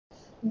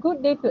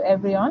Good day to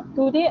everyone.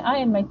 Today I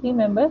and my team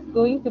members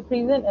going to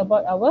present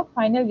about our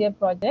final year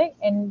project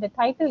and the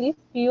title is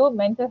PO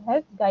Mental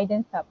Health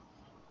Guidance Hub.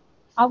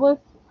 Our,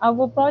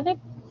 our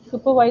project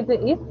supervisor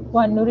is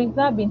Wan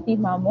Nuriza binti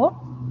Mamoor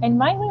and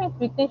my name is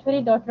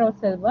Vigneshwari daughter of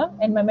Selvam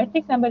and my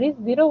metric number is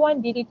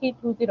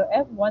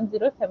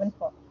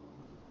 01DDT20F1074.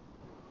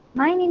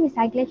 My name is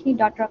Aigleshni,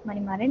 daughter of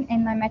Manimaran,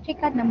 and my matric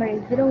card number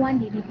is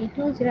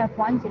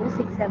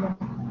 01DDT20F1067.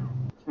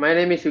 My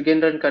name is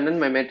Yugendran Kannan.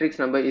 My matrix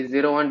number is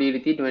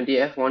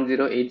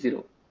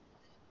 01DDT20F1080.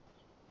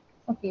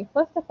 Okay,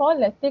 first of all,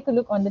 let's take a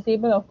look on the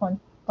table of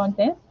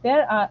contents.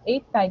 There are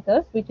 8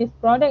 titles, which is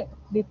product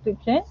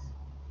description,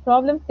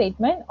 problem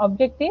statement,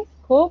 objective,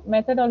 scope,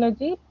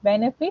 methodology,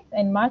 benefits,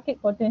 and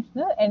market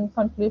potential, and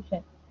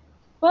conclusion.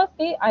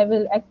 Firstly, I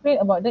will explain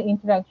about the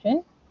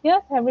introduction.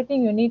 Here's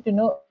everything you need to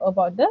know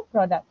about the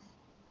product.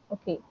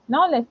 Okay,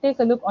 now let's take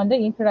a look on the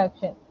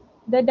introduction.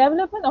 The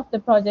development of the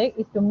project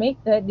is to make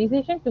the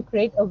decision to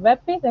create a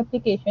web-based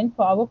application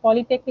for our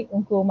Polytechnic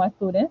Unkoma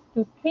students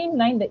to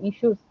streamline the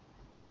issues.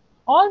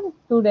 All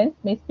students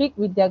may speak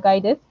with their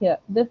guiders here.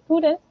 The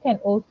students can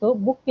also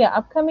book their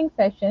upcoming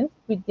sessions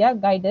with their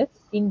guiders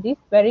in this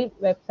very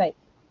website.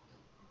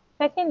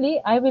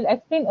 Secondly, I will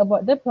explain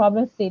about the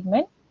problem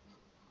statement.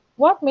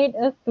 What made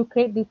us to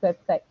create this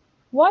website?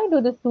 Why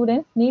do the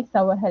students need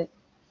our help?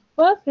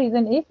 First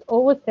reason is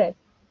overstress.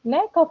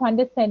 Lack of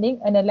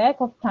understanding and a lack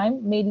of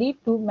time may lead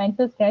to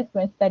mental stress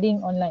when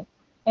studying online.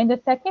 And the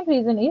second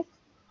reason is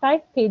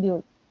tight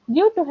schedule.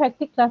 Due to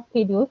hectic class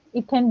schedules,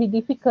 it can be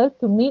difficult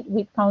to meet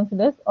with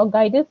counselors or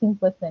guiders in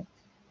person.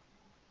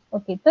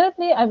 Okay,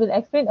 thirdly, I will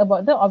explain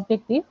about the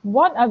objective.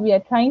 What are we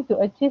are trying to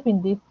achieve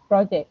in this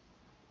project?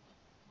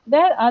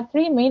 There are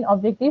three main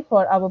objectives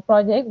for our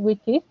project,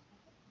 which is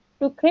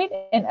to create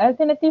an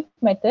alternative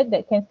method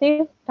that can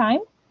save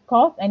time,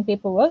 cost, and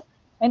paperwork.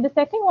 And the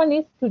second one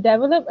is to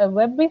develop a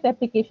web-based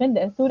application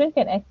that a student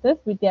can access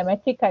with their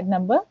metric card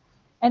number.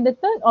 And the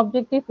third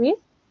objective is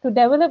to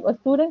develop a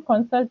student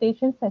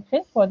consultation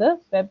section for the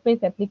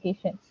web-based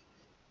application.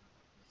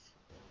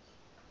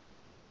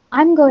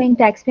 I'm going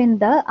to explain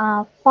the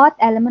fourth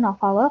element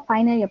of our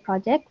final year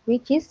project,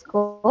 which is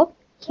scope.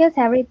 Here's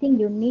everything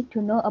you need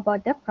to know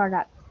about the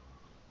product.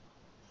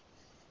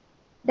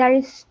 There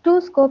is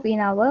two scope in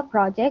our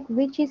project,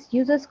 which is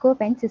user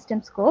scope and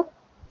system scope.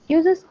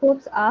 User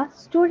scopes are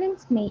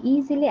students may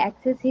easily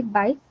access it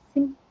by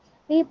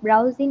simply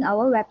browsing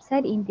our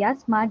website in their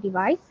smart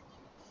device.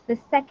 The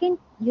second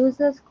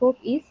user scope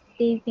is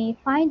they may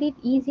find it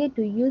easier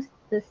to use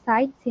the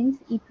site since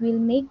it will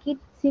make it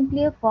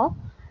simpler for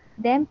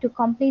them to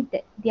complete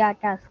their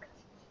task.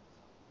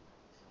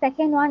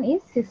 Second one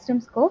is system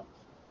scope.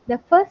 The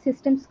first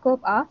system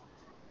scope are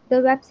the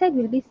website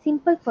will be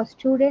simple for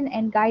students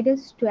and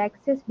guiders to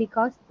access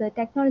because the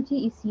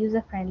technology is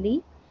user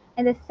friendly.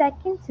 And the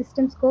second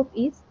system scope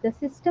is the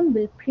system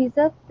will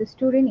preserve the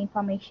student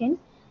information,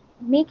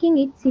 making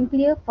it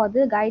simpler for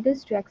the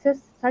guiders to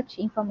access such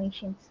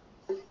information.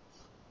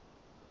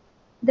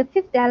 The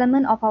fifth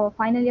element of our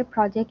final year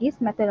project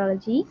is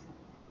methodology.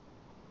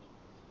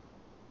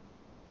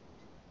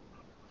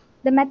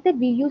 The method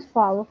we use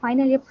for our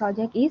final year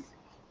project is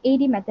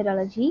AD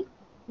methodology,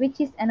 which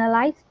is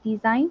analyze,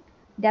 design,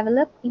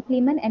 develop,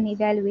 implement, and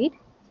evaluate.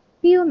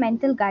 PO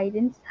Mental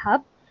Guidance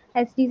Hub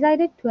has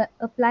decided to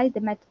apply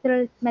the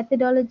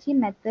methodology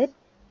method,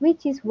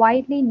 which is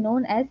widely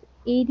known as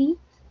AD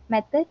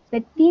method.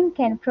 The team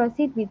can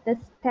proceed with the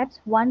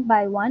steps one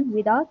by one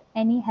without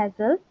any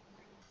hassle.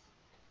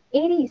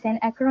 AD is an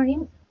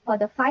acronym for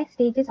the five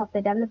stages of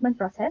the development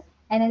process: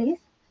 analysis,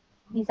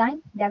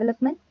 design,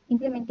 development,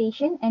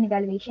 implementation, and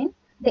evaluation.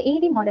 The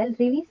AD model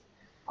relies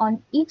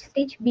on each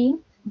stage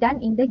being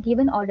done in the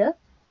given order,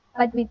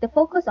 but with the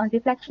focus on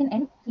reflection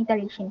and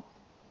iteration.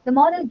 The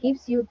model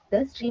gives you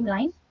the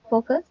streamlined,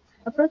 focused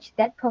approach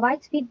that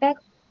provides feedback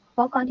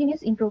for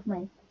continuous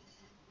improvement.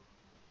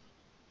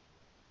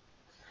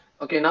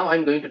 Okay, now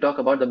I'm going to talk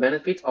about the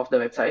benefits of the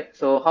website.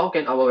 So how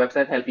can our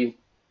website help you?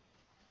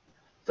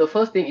 So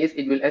first thing is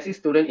it will assist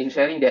students in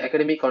sharing their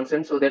academic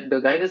concerns so that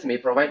the guiders may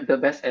provide the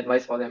best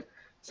advice for them.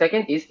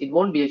 Second is it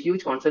won't be a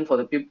huge concern for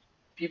the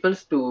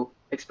peoples to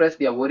express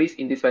their worries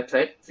in this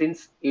website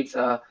since it's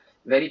a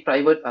very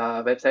private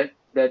website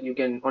that you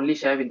can only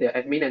share with the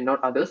admin and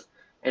not others.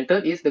 And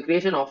third is the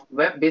creation of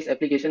web-based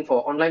application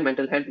for online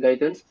mental health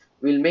guidance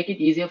will make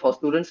it easier for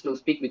students to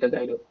speak with a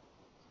guide.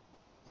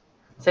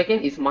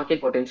 Second is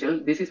market potential.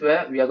 This is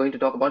where we are going to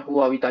talk about who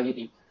are we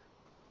targeting.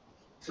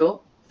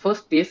 So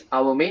first is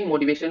our main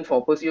motivation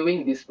for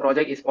pursuing this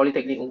project is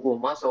Polytechnic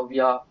Ungoma. So we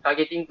are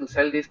targeting to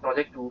sell this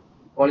project to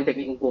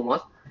Polytechnic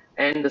Ungoma.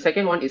 And the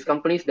second one is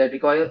companies that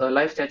require a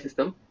live chat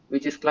system,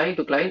 which is client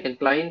to client and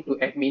client to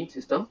admin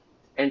system.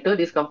 And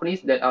third is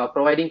companies that are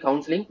providing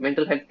counseling,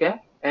 mental health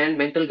care, and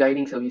mental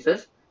guiding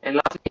services. And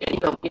lastly, any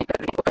company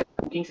that requires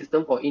a booking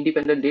system for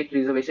independent date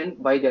reservation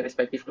by their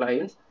respective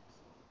clients.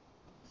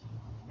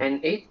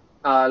 And eighth,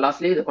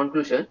 lastly, the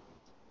conclusion.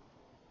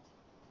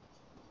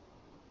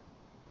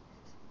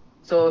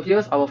 So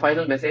here's our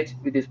final message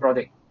with this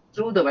project.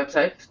 Through the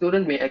website,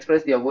 students may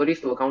express their worries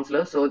to a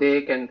counselor so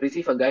they can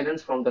receive a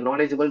guidance from the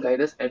knowledgeable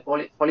guiders at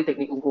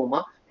Polytechnic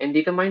Ugoma and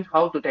determine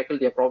how to tackle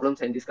their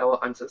problems and discover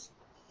answers.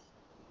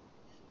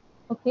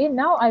 Okay,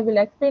 now I will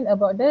explain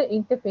about the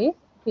interface.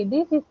 Okay,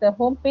 this is the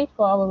home page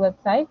for our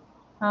website.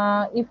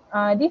 If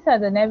These are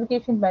the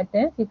navigation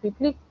buttons. If you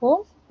click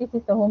home, this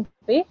is the home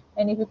page,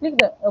 and if you click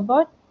the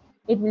about,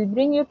 it will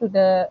bring you to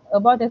the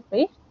about us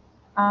page.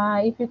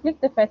 If you click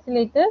the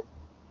facilitators,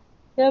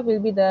 here will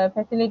be the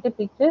facilitator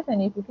pictures,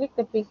 and if you click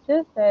the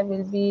pictures, there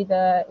will be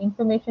the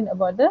information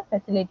about the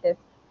facilitators.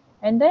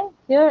 And then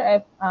here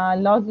at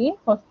login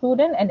for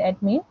student and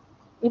admin.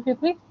 If you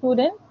click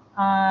student,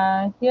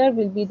 here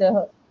will be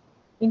the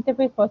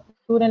interface for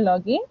student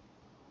login.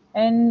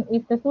 And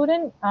if the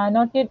student are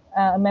not yet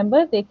a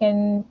member, they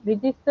can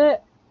register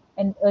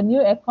a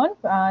new account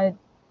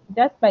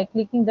just by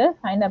clicking the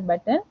sign up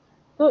button.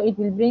 So it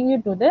will bring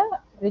you to the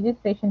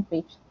registration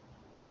page.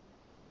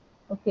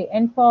 Okay,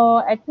 and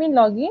for admin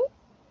login,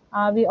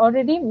 we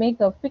already make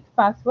a fixed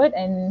password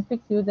and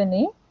fixed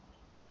username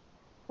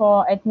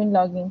for admin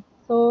login.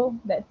 So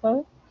that's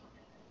all.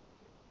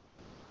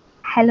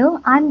 Hello,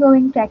 I'm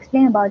going to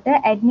explain about the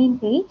admin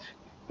page.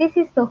 This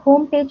is the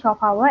home page of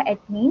our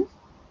admin.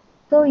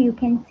 So you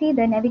can see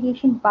the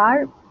navigation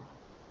bar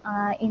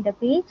in the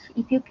page.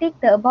 If you click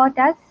the About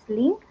Us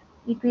link,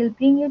 it will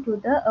bring you to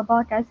the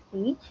About Us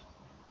page.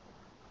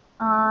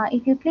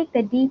 If you click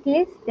the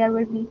details, there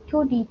will be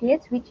two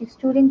details, which is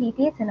student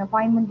details and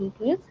appointment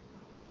details.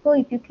 So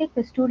if you click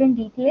the student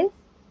details,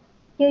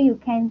 here you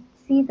can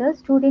see the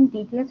student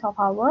details of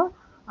our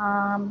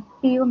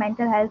PU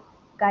Mental Health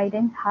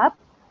Guidance Hub.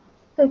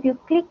 So if you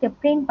click the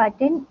print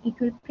button, it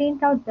will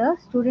print out the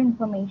student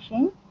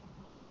information.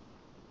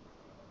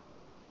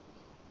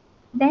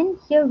 Then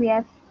here we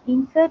have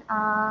insert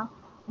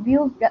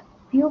view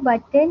view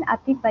button,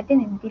 update button,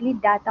 and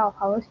delete data of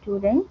our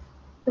students.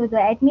 So the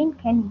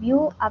admin can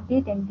view,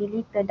 update, and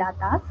delete the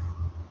data.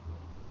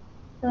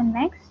 So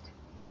next,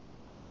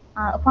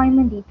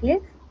 appointment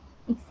details.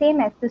 It's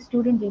same as the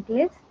student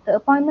details. The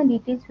appointment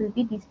details will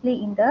be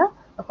displayed in the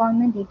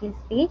appointment details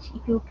page.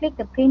 If you click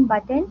the print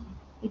button,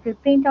 it will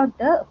print out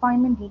the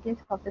appointment details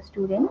of the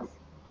students.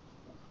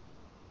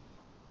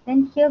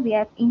 Then here we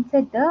have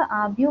insert the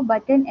view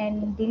button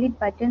and delete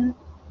button.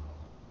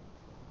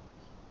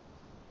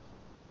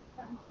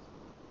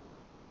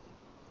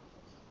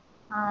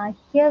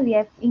 Here we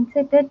have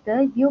inserted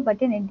the view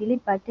button and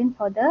delete button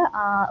for the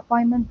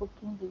appointment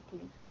booking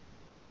details.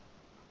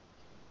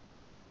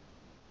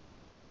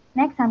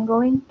 Next, I'm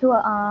going to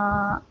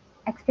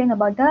explain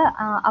about the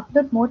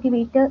upload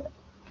motivational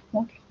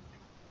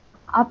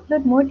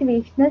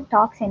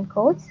talks and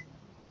quotes.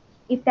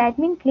 If the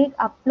admin click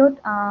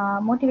upload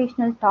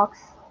motivational talks,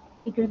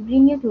 it will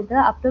bring you to the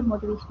upload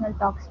motivational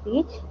talks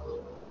page.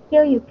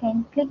 Here you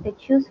can click the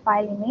choose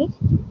file image,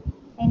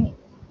 and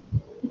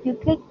if you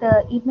click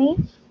the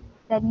image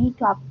that need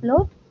to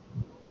upload,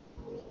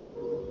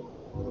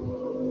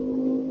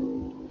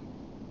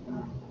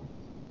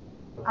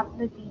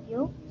 upload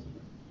video,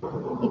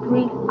 it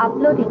will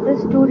upload in the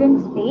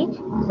students page,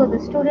 so the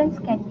students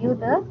can view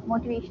the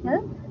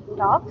motivational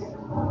talks.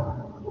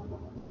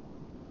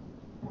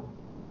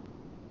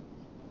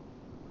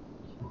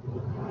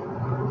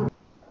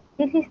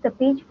 This is the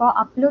page for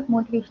upload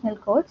motivational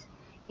quotes.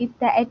 If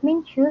the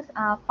admin choose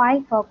a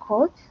file for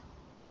quotes,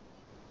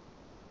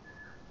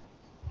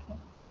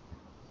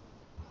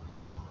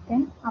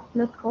 then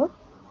upload quote,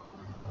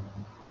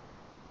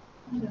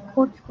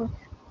 quotes.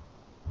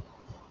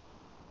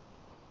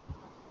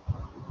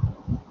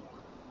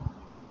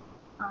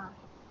 Uh,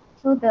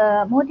 so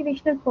the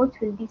motivational quotes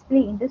will display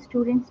in the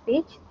students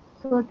page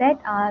so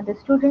that the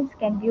students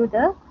can view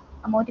the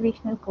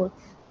motivational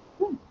quotes.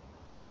 Hmm.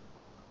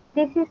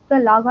 This is the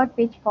logout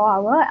page for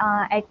our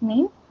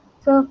admin.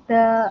 So if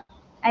the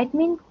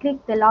admin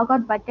click the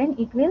logout button,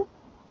 it will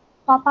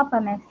pop up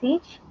a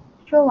message,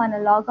 show on a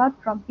logout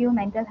from Pure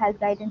Mental Health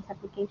Guidance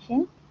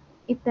application.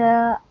 If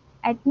the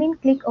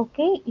admin click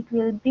OK, it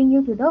will bring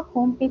you to the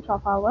home page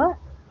of our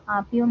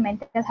Pure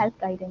Mental Health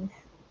Guidance.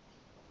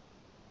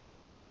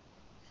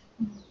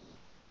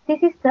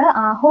 This is the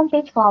home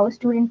page for our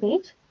student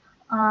page.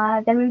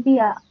 There will be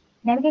a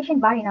navigation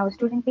bar in our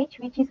student page,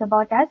 which is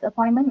About Us,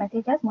 Appointment,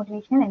 Messages,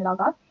 Motivational, and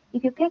Logout.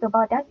 If you click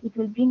About Us, it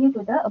will bring you to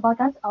the About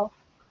Us of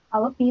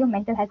our PU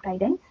Mental Health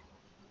Guidance.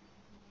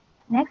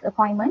 Next,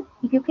 Appointment.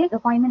 If you click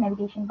Appointment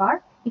navigation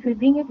bar, it will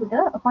bring you to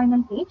the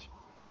Appointment page.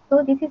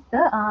 So this is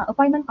the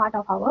appointment part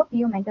of our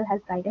PU Mental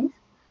Health Guidance.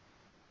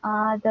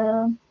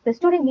 The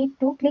student need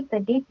to click the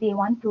date they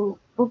want to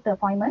book the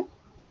appointment.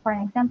 For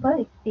an example,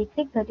 if they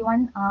click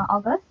 31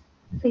 August,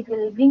 so it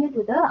will bring you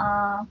to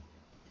the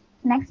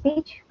next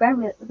page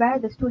where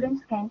the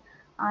students can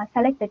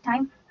select the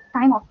time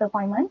of the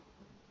appointment.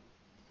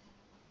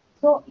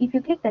 So if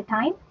you click the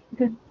time,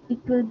 it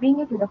will bring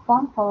you to the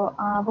form for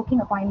booking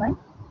appointment.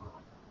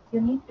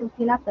 You need to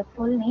fill up the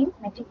full name,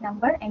 metric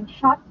number, and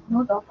short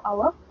note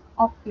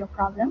of your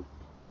problem.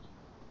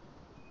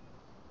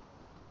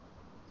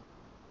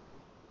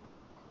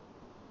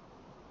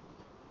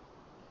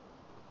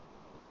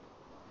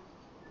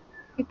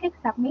 click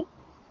submit,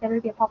 there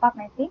will be a pop-up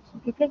message.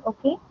 If you click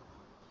OK,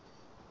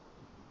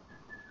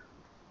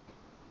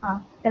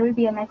 there will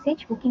be a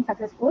message booking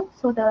successful.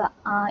 So the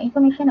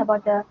information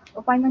about the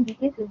appointment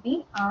details will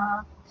be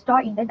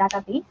stored in the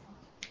database.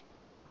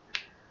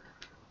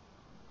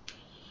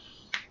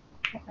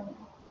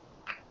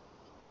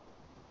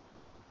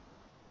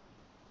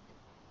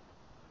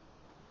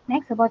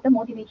 Next, about the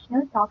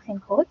motivational talks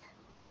and quotes.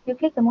 If you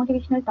click the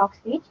motivational talks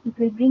page, it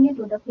will bring you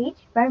to the page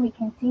where we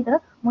can see the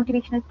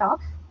motivational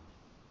talks.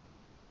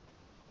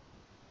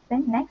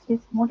 Then next is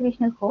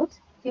motivational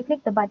quotes. If you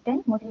click the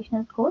button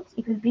motivational quotes,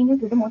 it will bring you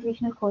to the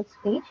motivational quotes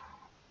page.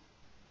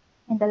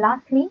 And the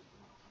lastly,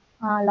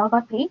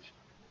 logout page.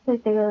 So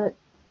if the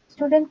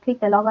student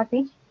click the logout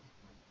page,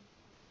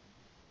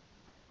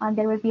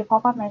 there will be a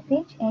pop-up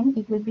message and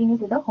it will bring you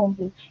to the home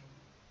page.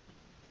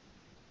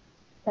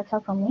 That's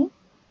all from me.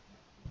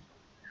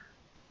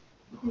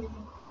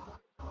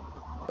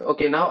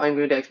 Okay, now I'm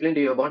going to explain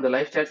to you about the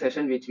live chat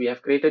session which we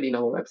have created in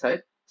our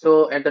website.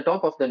 So at the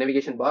top of the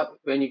navigation bar,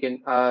 when you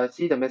can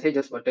see the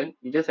messages button,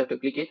 you just have to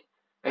click it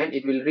and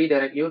it will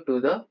redirect you to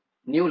the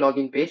new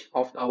login page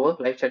of our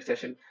live chat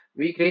session.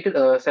 We created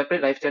a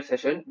separate live chat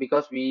session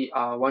because we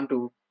want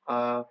to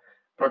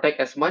protect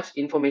as much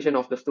information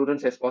of the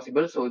students as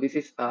possible. So this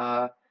is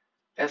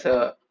as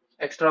a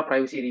extra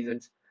privacy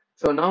reasons.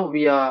 So now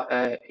we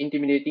are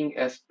intimidating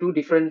as two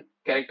different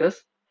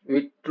characters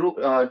with two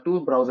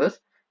browsers.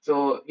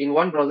 So in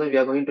one browser, we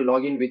are going to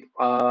log in with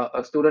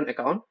a student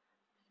account.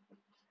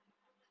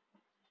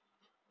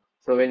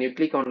 So when you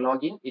click on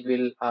login, it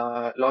will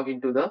log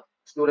into the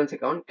student's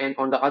account. And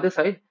on the other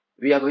side,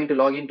 we are going to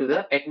log into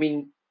the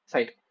admin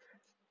side.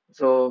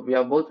 So we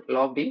are both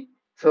logged in.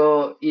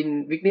 So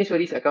in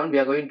Vigneshwari's account, we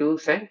are going to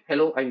send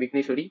hello, I'm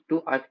Vigneshwari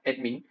to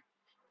admin.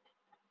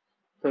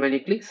 So when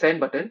you click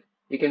send button,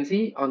 you can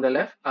see on the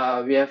left,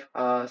 we have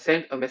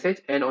sent a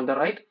message, and on the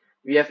right,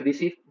 we have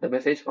received the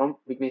message from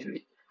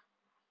Vigneshwari.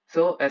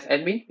 So as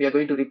admin, we are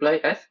going to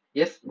reply as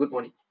yes, good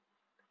morning.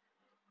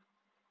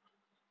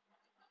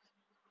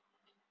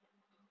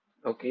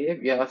 Okay,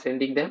 we are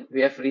sending them.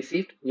 We have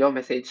received your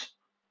message,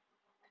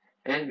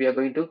 and we are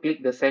going to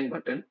click the send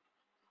button.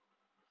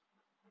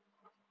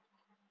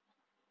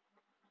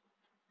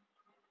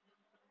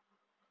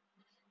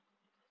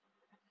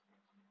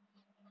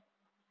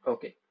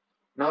 Okay,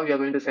 now we are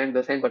going to send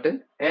the send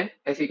button, and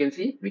as you can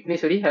see,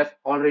 Vigneshwari have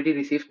already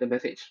received the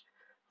message.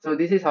 So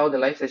this is how the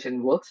live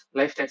session works,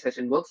 live chat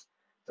session works.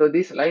 So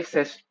this live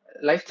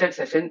chat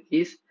session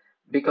is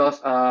because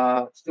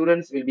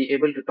students will be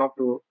able to talk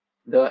to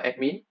the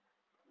admin,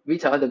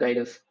 which are the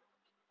guiders.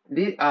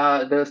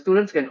 The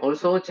students can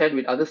also chat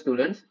with other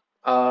students.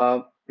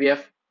 We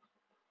have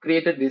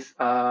created this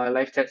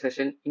live chat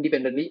session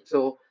independently,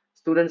 so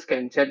students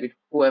can chat with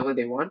whoever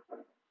they want.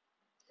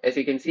 As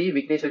you can see,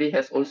 Vigneshwari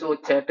has also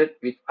chatted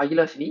with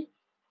Agilashini.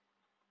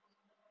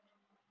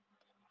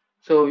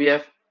 So we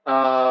have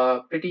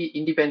pretty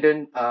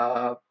independent.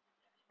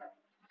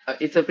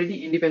 It's a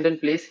pretty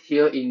independent place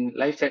here in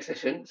live chat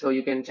session. So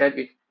you can chat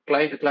with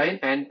client to client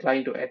and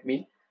client to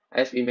admin,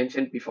 as we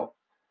mentioned before.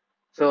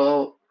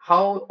 So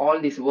how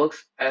all this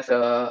works as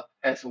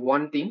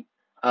one thing,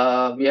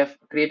 we have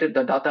created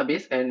the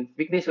database, and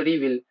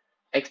Vigneshwari will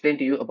explain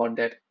to you about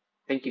that.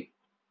 Thank you.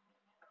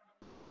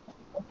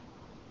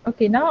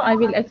 Okay, now I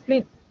will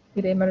explain.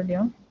 Okay,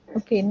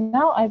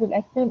 now I will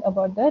explain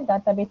about the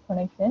database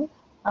connection.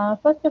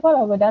 First of all,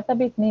 our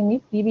database name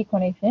is DB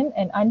connection,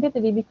 and under the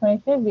DB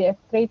connection, we have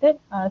created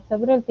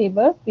several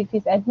tables, which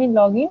is admin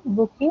login,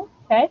 booking,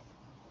 chat,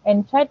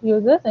 and chat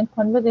users and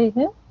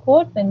conversations,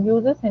 codes and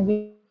users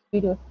and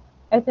videos.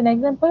 As an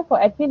example, for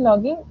admin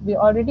login, we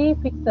already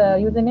fixed the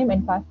username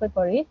and password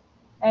for it,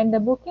 and the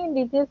booking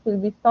details will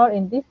be stored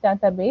in this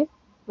database,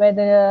 where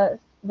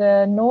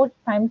the node,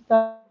 time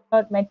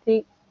slot,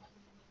 metric,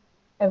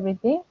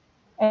 everything.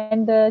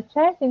 And the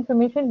chat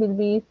information will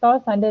be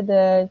stored under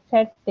the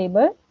chat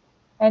table.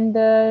 And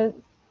the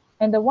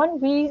one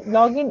we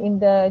log in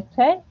the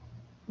chat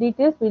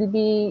details will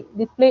be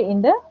displayed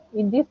in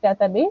this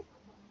database.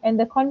 And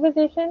the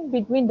conversation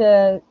between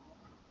the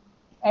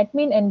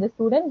admin and the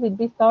student will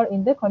be stored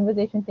in the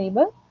conversation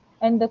table.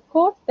 And the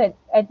codes that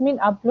admin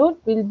upload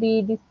will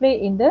be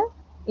displayed in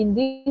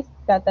this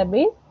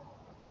database.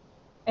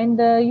 And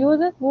the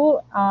users who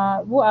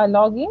are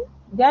logging,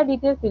 their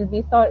details will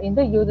be stored in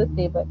the users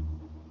table.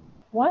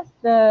 Once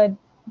the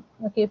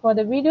Okay, for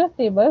the videos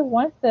table,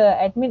 once the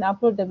admin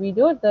upload the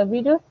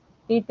videos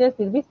details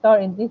will be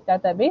stored in this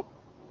database.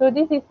 So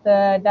this is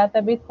the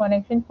database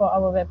connection for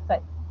our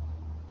website.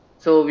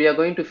 So we are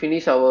going to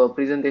finish our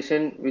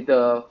presentation with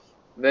a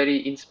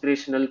very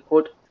inspirational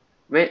quote.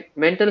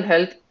 Mental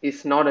health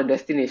is not a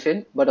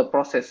destination, but a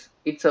process.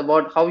 It's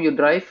about how you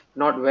drive,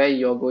 not where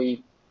you're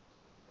going.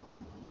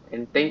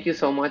 And thank you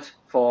so much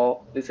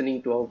for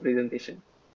listening to our presentation.